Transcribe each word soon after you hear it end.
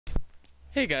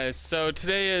Hey guys, so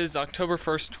today is October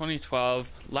 1st,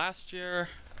 2012. Last year,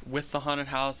 with the haunted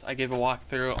house, I gave a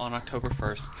walkthrough on October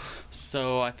 1st.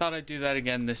 So I thought I'd do that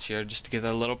again this year, just to give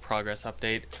a little progress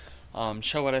update.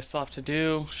 Show what I still have to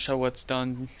do, show what's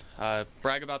done,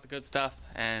 brag about the good stuff,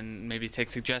 and maybe take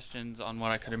suggestions on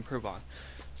what I could improve on.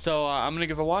 So I'm going to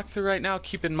give a walkthrough right now.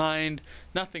 Keep in mind,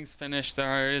 nothing's finished.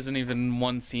 There isn't even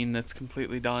one scene that's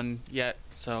completely done yet.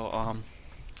 So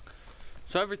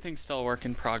everything's still a work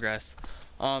in progress.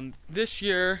 This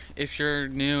year, if you're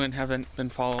new and haven't been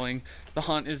following, the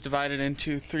haunt is divided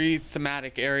into 3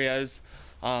 thematic areas.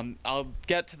 I'll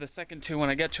get to the second 2 when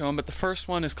I get to them, but the first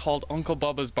one is called Uncle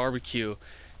Bubba's Barbecue,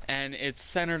 and it's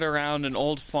centered around an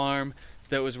old farm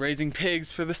that was raising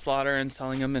pigs for the slaughter and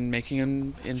selling them and making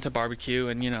them into barbecue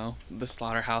and, you know, the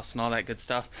slaughterhouse and all that good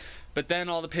stuff. But then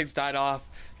all the pigs died off,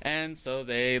 and so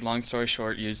they, long story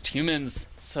short, used humans.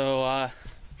 So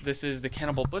this is the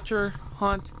Cannibal Butcher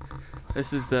haunt.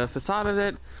 This is the facade of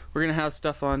it. We're gonna have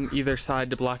stuff on either side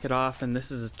to block it off, and this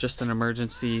is just an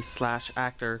emergency /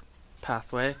 actor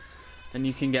pathway. And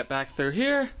you can get back through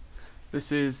here.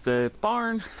 This is the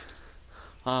barn.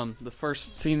 The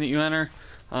first scene that you enter.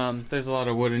 There's a lot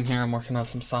of wood in here. I'm working on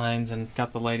some signs and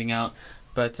got the lighting out.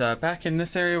 But back in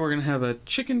this area, we're gonna have a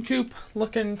chicken coop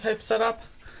looking type setup.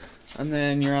 And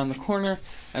then you're on the corner,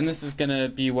 and this is gonna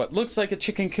be what looks like a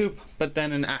chicken coop, but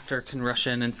then an actor can rush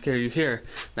in and scare you here.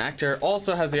 The actor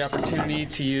also has the opportunity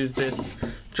to use this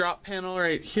drop panel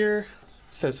right here.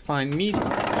 It says find meats,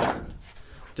 just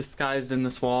disguised in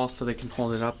this wall so they can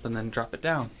hold it up and then drop it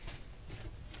down.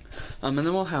 And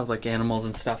then we'll have like animals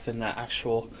and stuff in the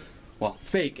actual, well,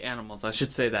 fake animals, I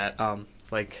should say that,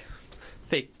 like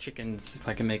fake chickens if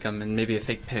I can make them, and maybe a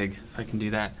fake pig if I can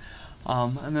do that.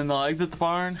 And then they'll exit the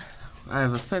barn. I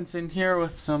have a fence in here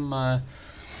with some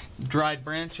dried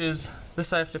branches.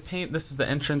 This I have to paint. This is the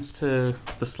entrance to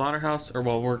the slaughterhouse, or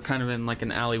well, we're kind of in like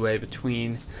an alleyway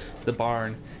between the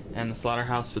barn and the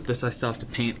slaughterhouse, but this I still have to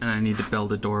paint, and I need to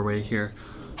build a doorway here.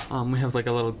 We have like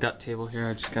a little gut table here.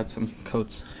 I just got some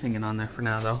coats hanging on there for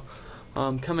now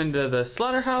though. Come into the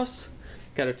slaughterhouse.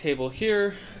 Got a table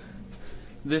here.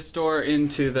 This door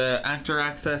into the actor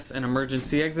access and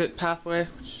emergency exit pathway,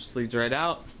 which just leads right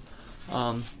out.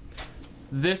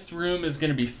 This room is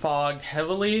going to be fogged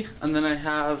heavily, and then I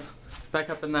have back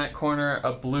up in that corner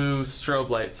a blue strobe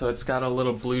light, so it's got a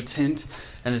little blue tint,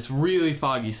 and it's really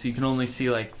foggy, so you can only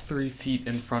see like 3 feet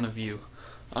in front of you.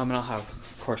 And I'll have,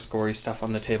 of course, gory stuff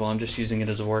on the table. I'm just using it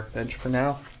as a workbench for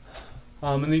now.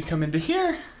 And then you come into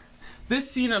here. This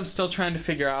scene I'm still trying to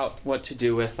figure out what to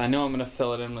do with. I know I'm going to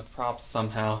fill it in with props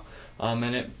somehow,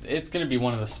 and it's going to be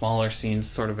one of the smaller scenes,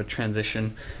 sort of a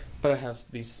transition, but I have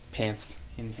these pants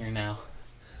in here now.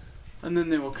 And then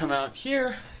they will come out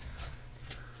here.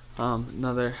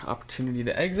 Another opportunity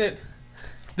to exit.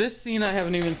 This scene I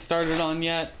haven't even started on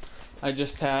yet. I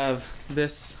just have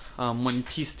this one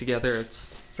piece together.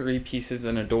 It's 3 pieces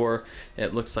and a door.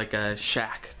 It looks like a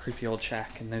shack, creepy old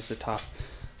shack, and there's the top.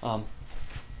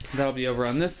 That'll be over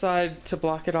on this side to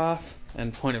block it off,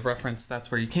 and point of reference, that's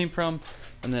where you came from.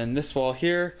 And then this wall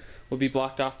here will be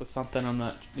blocked off with something, I'm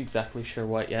not exactly sure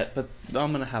what yet, but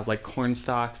I'm gonna have like corn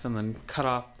stalks and then cut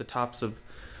off the tops of,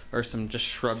 or some just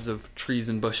shrubs of trees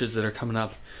and bushes that are coming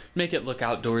up, make it look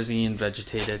outdoorsy and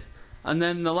vegetated. And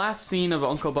then the last scene of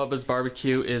Uncle Bubba's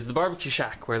Barbecue is the barbecue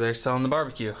shack where they're selling the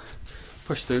barbecue.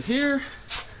 Push through here,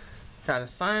 got a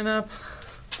sign up.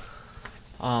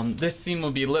 This scene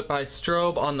will be lit by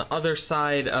strobe on the other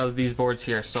side of these boards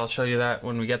here, so I'll show you that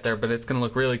when we get there, but it's going to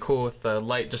look really cool with the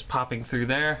light just popping through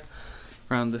there.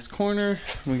 Around this corner,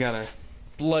 we got a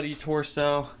bloody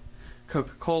torso,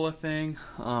 Coca-Cola thing,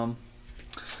 the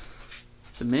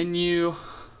menu,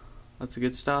 lots of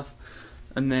good stuff.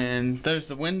 And then there's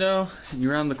the window, and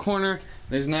you're around the corner,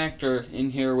 there's an actor in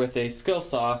here with a skill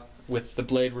saw, with the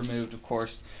blade removed, of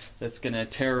course, that's going to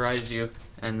terrorize you,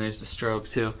 and there's the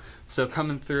strobe too. So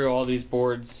coming through all these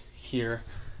boards here,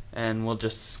 and we'll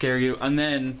just scare you, and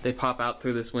then they pop out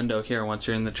through this window here once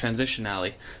you're in the transition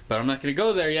alley. But I'm not going to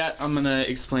go there yet. I'm going to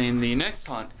explain the next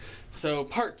haunt. So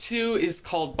part 2 is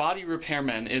called Body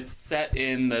Repairmen. It's set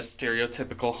in the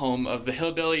stereotypical home of the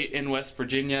hillbilly in West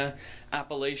Virginia,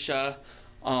 Appalachia.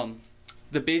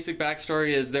 The basic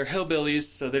backstory is they're hillbillies,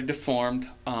 so they're deformed.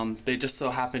 They just so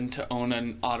happen to own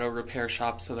an auto repair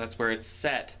shop, so that's where it's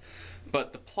set.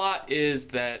 But the plot is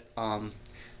that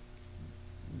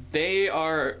they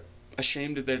are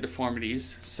ashamed of their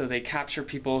deformities, so they capture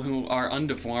people who are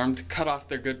undeformed, cut off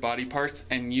their good body parts,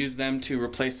 and use them to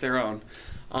replace their own.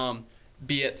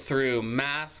 Be it through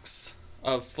masks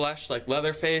of flesh like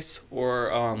Leatherface,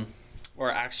 or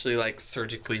actually like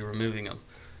surgically removing them.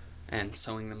 and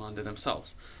sewing them onto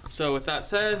themselves. So with that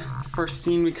said, first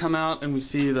scene we come out and we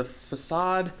see the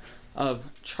facade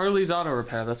of Charlie's Auto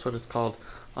Repair. That's what it's called.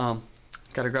 Got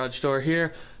a garage door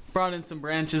here. Brought in some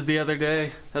branches the other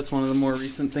day. That's one of the more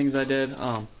recent things I did.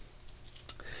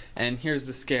 And here's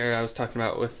the scare I was talking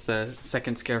about with the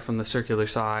second scare from the circular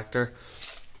saw actor.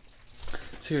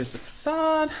 So here's the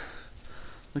facade.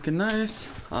 Looking nice.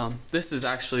 This is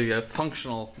actually a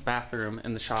functional bathroom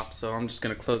in the shop, so I'm just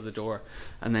going to close the door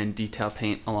and then detail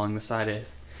paint along the side of it.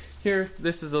 Here,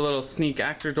 this is a little sneak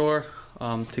actor door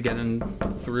to get in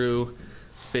through,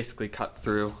 basically cut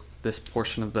through this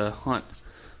portion of the haunt.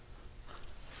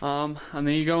 And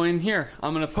then you go in here.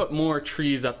 I'm going to put more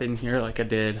trees up in here like I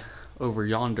did over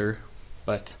yonder,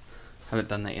 but I haven't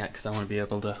done that yet because I want to be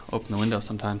able to open the window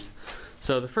sometimes.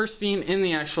 So the first scene in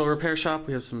the actual repair shop,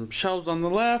 we have some shelves on the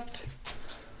left,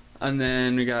 and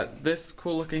then we got this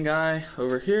cool looking guy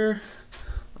over here,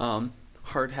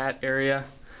 hard hat area,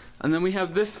 and then we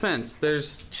have this fence.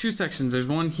 There's two sections. There's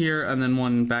one here and then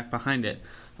one back behind it,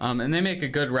 and they make a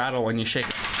good rattle when you shake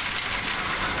it.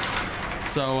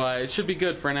 So it should be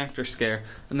good for an actor scare.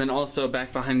 And then also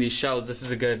back behind these shelves, this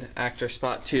is a good actor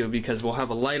spot too, because we'll have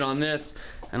a light on this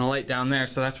and a light down there,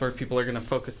 so that's where people are going to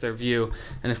focus their view.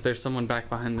 And if there's someone back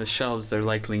behind the shelves, they're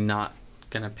likely not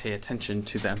going to pay attention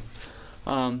to them.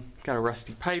 Got a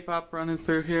rusty pipe up running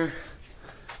through here.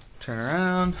 Turn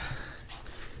around.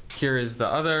 Here is the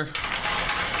other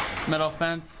metal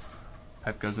fence.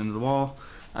 Pipe goes into the wall.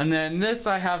 And then this,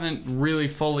 I haven't really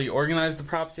fully organized the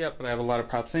props yet, but I have a lot of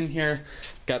props in here.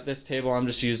 Got this table, I'm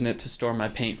just using it to store my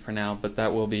paint for now, but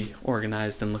that will be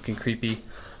organized and looking creepy.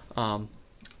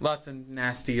 Lots of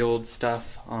nasty old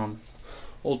stuff,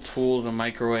 old tools, a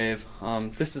microwave.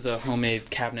 This is a homemade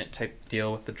cabinet type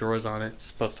deal with the drawers on it. It's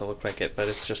supposed to look like it, but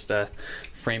it's just a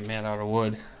frame made out of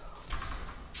wood.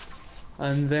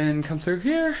 And then come through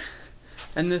here,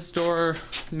 and this door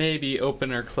may be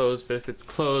open or closed, but if it's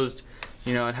closed,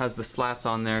 you know, it has the slats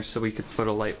on there, so we could put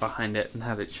a light behind it and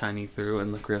have it shining through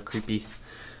and look real creepy.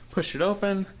 Push it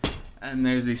open, and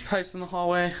there's these pipes in the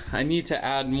hallway. I need to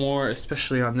add more,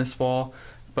 especially on this wall,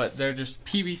 but they're just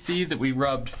PVC that we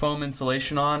rubbed foam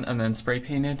insulation on and then spray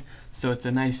painted, so it's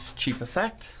a nice cheap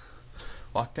effect.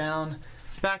 Walk down.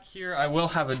 Back here, I will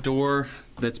have a door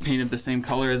that's painted the same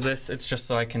color as this. It's just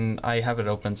so I have it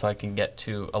open so I can get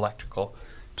to electrical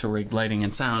to rig lighting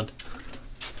and sound.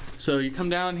 So you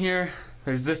come down here.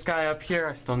 There's this guy up here.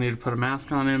 I still need to put a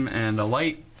mask on him and a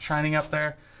light shining up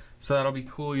there. So that'll be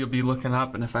cool. You'll be looking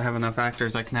up, and if I have enough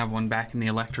actors, I can have one back in the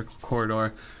electrical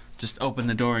corridor. Just open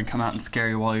the door and come out and scare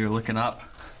you while you're looking up.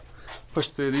 Push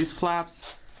through these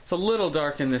flaps. It's a little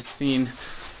dark in this scene,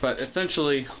 but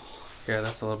essentially, here,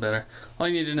 that's a little better. All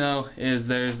you need to know is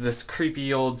there's this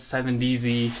creepy old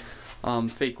 70s-y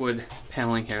fake wood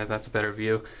paneling here. That's a better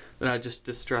view. That I just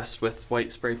distressed with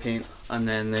white spray paint. And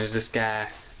then there's this guy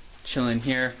chilling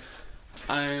here.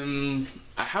 I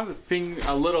have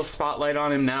a little spotlight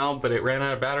on him now, but it ran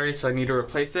out of battery, so I need to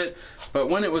replace it. But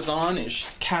when it was on,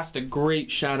 it cast a great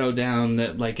shadow down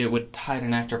that like it would hide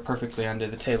an actor perfectly under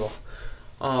the table.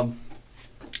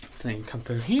 This thing come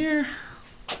through here.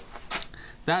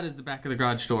 That is the back of the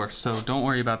garage door, so don't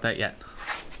worry about that yet.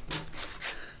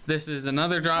 This is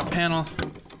another drop panel.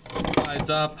 Slides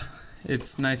up.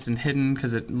 It's nice and hidden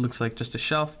because it looks like just a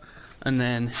shelf. And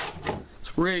then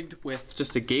it's rigged with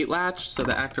just a gate latch, so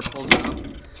the actor pulls it up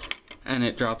and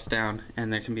it drops down,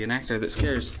 and there can be an actor that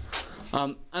scares.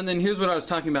 And then here's what I was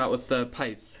talking about with the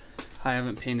pipes. I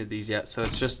haven't painted these yet, so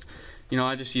it's just, you know,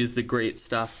 I just use the great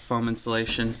stuff, foam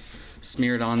insulation,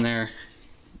 smeared on there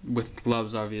with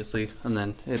gloves obviously, and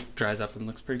then it dries up and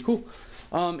looks pretty cool.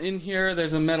 In here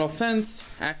there's a metal fence.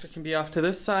 Actor can be off to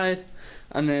this side,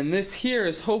 and then this here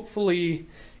is hopefully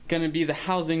going to be the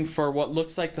housing for what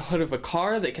looks like the hood of a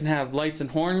car that can have lights and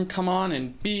horn come on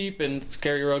and beep and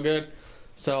scare you real good.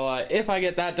 So if I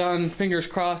get that done, fingers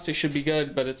crossed, it should be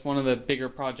good, but it's one of the bigger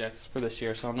projects for this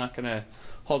year, so I'm not going to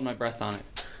hold my breath on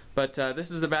it. But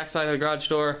this is the back side of the garage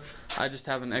door. I just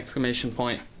have an exclamation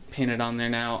point painted on there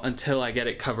now until I get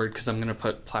it covered, because I'm going to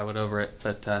put plywood over it.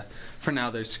 But for now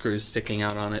there's screws sticking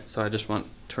out on it, so I just want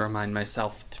to remind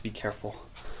myself to be careful.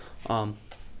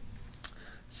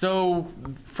 So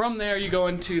from there you go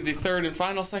into the third and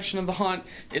final section of the haunt.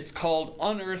 It's called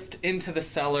Unearthed into the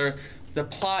Cellar. The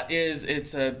plot is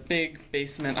it's a big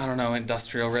basement, I don't know,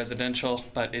 industrial, residential,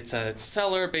 but it's a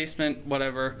cellar, basement,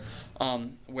 whatever,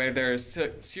 where there's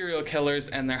serial killers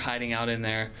and they're hiding out in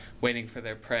there waiting for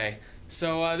their prey.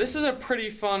 So this is a pretty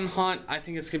fun haunt. I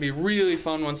think it's going to be really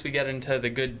fun once we get into the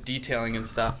good detailing and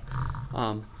stuff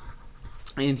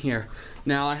in here.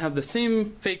 Now I have the same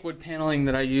fake wood paneling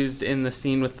that I used in the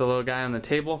scene with the little guy on the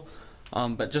table.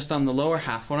 but just on the lower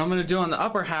half. What I'm going to do on the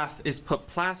upper half is put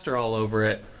plaster all over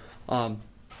it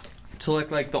to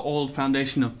look like the old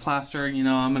foundation of plaster. You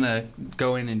know, I'm going to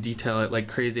go in and detail it like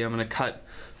crazy. I'm going to cut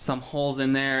some holes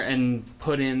in there and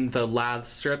put in the lath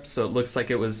strips so it looks like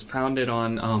it was founded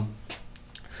on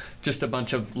just a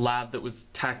bunch of lath that was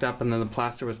tacked up, and then the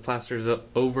plaster was plastered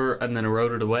over and then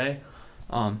eroded away.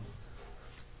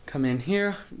 Come in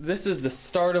here. This is the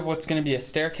start of what's going to be a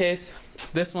staircase.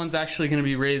 This one's actually going to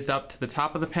be raised up to the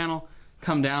top of the panel,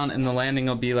 come down, and the landing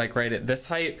will be like right at this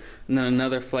height, and then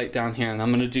another flight down here. And I'm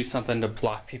going to do something to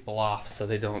block people off so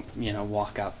they don't, you know,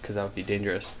 walk up, because that would be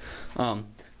dangerous. And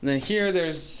then here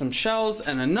there's some shelves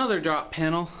and another drop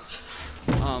panel.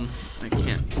 I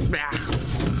can't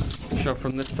show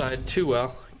from this side too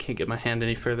well. Can't get my hand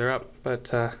any further up,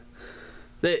 but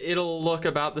it'll look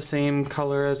about the same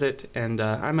color as it, and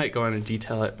I might go in and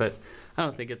detail it, but I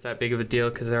don't think it's that big of a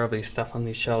deal because there will be stuff on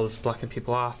these shelves blocking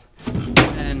people off.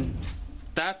 And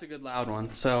that's a good loud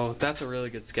one, so that's a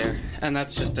really good scare. And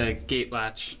that's just a gate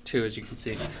latch too, as you can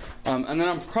see. And then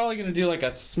I'm probably gonna do like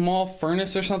a small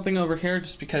furnace or something over here,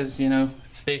 just because, you know,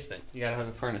 it's a basement, you gotta have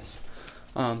a furnace.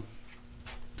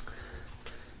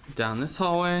 Down this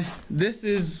hallway, this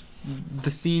is the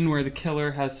scene where the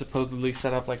killer has supposedly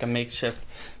set up like a makeshift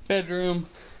bedroom,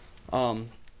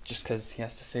 just because he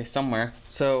has to stay somewhere.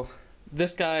 So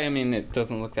this guy, I mean, it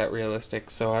doesn't look that realistic,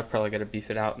 so I probably got to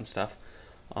beef it out and stuff.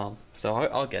 So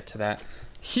I'll get to that.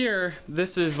 Here,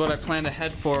 this is what I plan to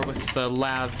head for with the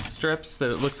lath strips,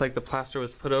 that it looks like the plaster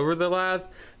was put over the lath.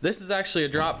 This is actually a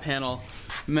drop panel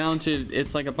mounted,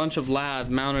 it's like a bunch of lath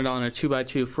mounted on a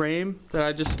 2x2 frame that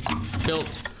I just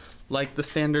built like the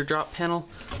standard drop panel.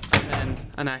 And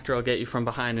an actor will get you from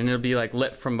behind, and it'll be like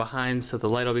lit from behind, so the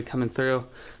light will be coming through.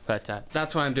 But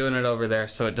that's why I'm doing it over there,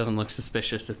 so it doesn't look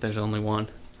suspicious if there's only one.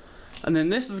 And then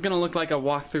this is gonna look like a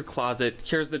walk-through closet.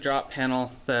 Here's the drop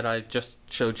panel that I just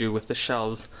showed you with the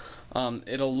shelves.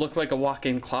 It'll look like a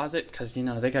walk-in closet, because, you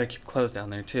know, they gotta keep clothes down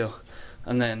there too.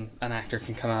 And then an actor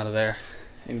can come out of there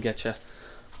and get you.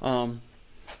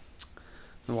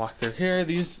 Walk through here.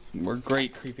 These were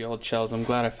great creepy old shelves. I'm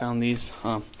glad I found these.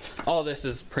 All this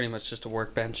is pretty much just a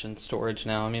workbench and storage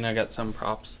now. I mean, I got some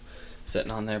props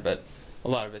sitting on there, but a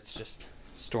lot of it's just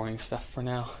storing stuff for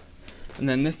now. And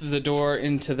then this is a door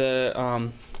into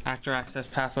the actor access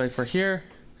pathway for here,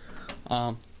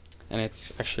 and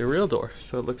it's actually a real door,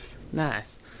 so it looks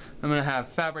nice. I'm gonna have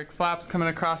fabric flaps coming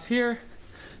across here.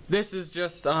 This is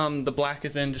just, the black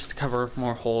is in just to cover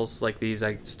more holes like these.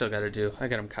 I still got to do. I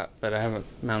got them cut, but I haven't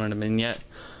mounted them in yet.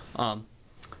 And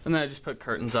then I just put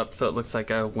curtains up so it looks like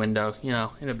a window. You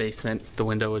know, in a basement, the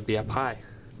window would be up high.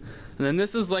 And then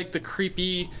this is like the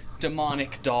creepy,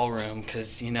 demonic doll room,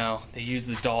 because, you know, they use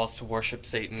the dolls to worship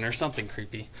Satan or something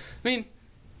creepy. I mean,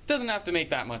 it doesn't have to make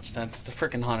that much sense. It's a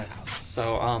freaking haunted house.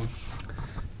 So,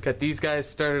 got these guys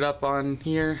started up on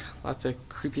here. Lots of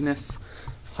creepiness.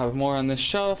 Have more on this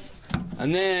shelf,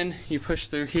 and then you push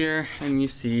through here and you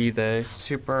see the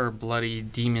super bloody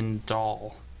demon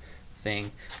doll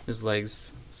thing. His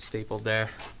legs stapled there.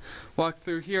 Walk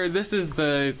through here. This is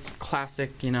the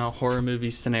classic, you know, horror movie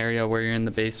scenario where you're in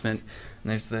the basement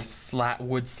and there's this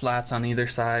wood slats on either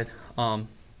side. I'm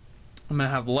gonna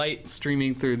have light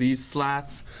streaming through these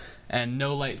slats and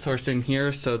no light source in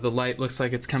here, so the light looks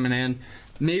like it's coming in.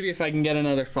 Maybe if I can get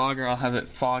another fogger, I'll have it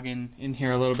fogging in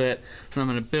here a little bit. And I'm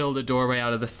gonna build a doorway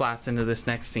out of the slats into this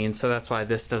next scene, so that's why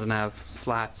this doesn't have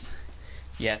slats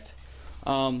yet.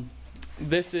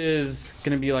 This is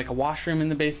gonna be like a washroom in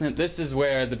the basement. This is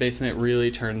where the basement really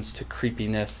turns to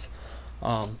creepiness.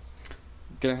 I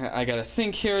got a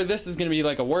sink here. This is gonna be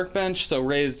like a workbench, so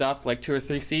raised up like 2 or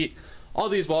 3 feet. All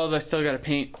these walls I still gotta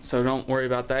paint, so don't worry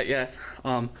about that yet.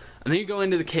 And then you go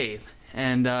into the cave,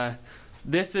 and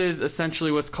this is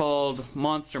essentially what's called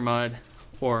monster mud,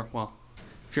 or, well,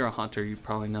 if you're a hunter, you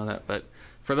probably know that, but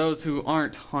for those who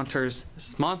aren't hunters, this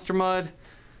is monster mud.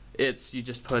 You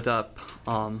just put up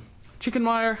chicken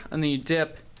wire, and then you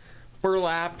dip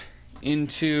burlap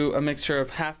into a mixture of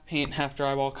half paint, half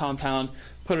drywall compound,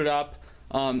 put it up.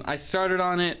 I started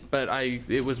on it, but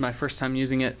it was my first time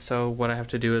using it, so what I have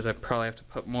to do is I probably have to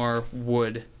put more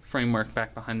wood framework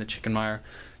back behind the chicken wire,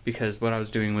 because what I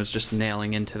was doing was just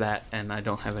nailing into that, and I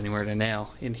don't have anywhere to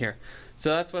nail in here.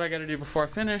 So that's what I gotta do before I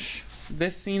finish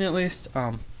this scene, at least.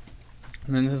 And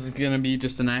then this is gonna be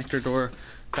just an actor door,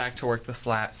 back to work the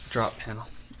slat drop panel.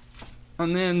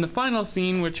 And then the final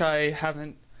scene, which I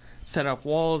haven't set up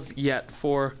walls yet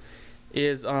for,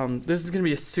 is this is gonna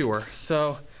be a sewer.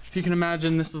 So if you can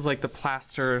imagine, this is like the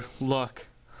plaster look.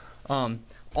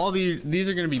 All these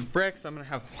are going to be bricks. I'm going to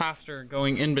have plaster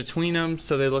going in between them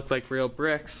so they look like real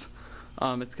bricks.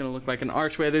 It's gonna look like an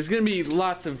archway. There's gonna be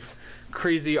lots of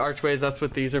crazy archways. That's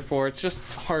what these are for. It's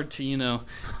just hard to, you know,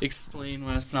 explain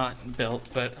when it's not built,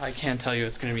 but I can tell you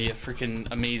it's gonna be a freaking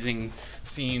amazing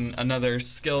scene. Another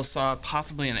skill saw,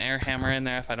 possibly an air hammer in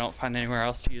there if I don't find anywhere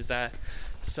else to use that.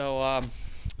 So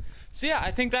yeah,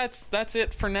 I think that's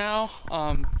it for now.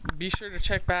 Be sure to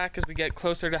check back as we get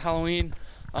closer to Halloween.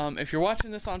 If you're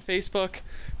watching this on Facebook,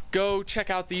 go check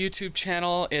out the YouTube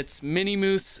channel. It's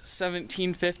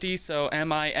Minimoose1750, so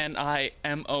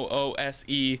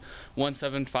MINIMOOSE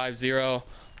 1750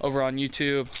 over on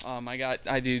YouTube.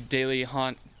 I do daily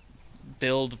haunt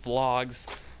build vlogs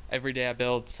every day I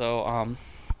build, so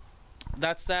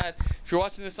that's that. If you're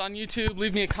watching this on YouTube,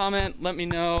 leave me a comment. Let me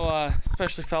know,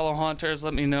 especially fellow haunters,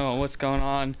 let me know what's going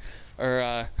on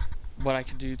or what I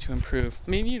could do to improve.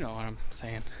 I mean, you know what I'm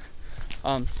saying.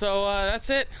 So that's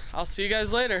it. I'll see you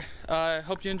guys later.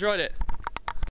 Hope you enjoyed it.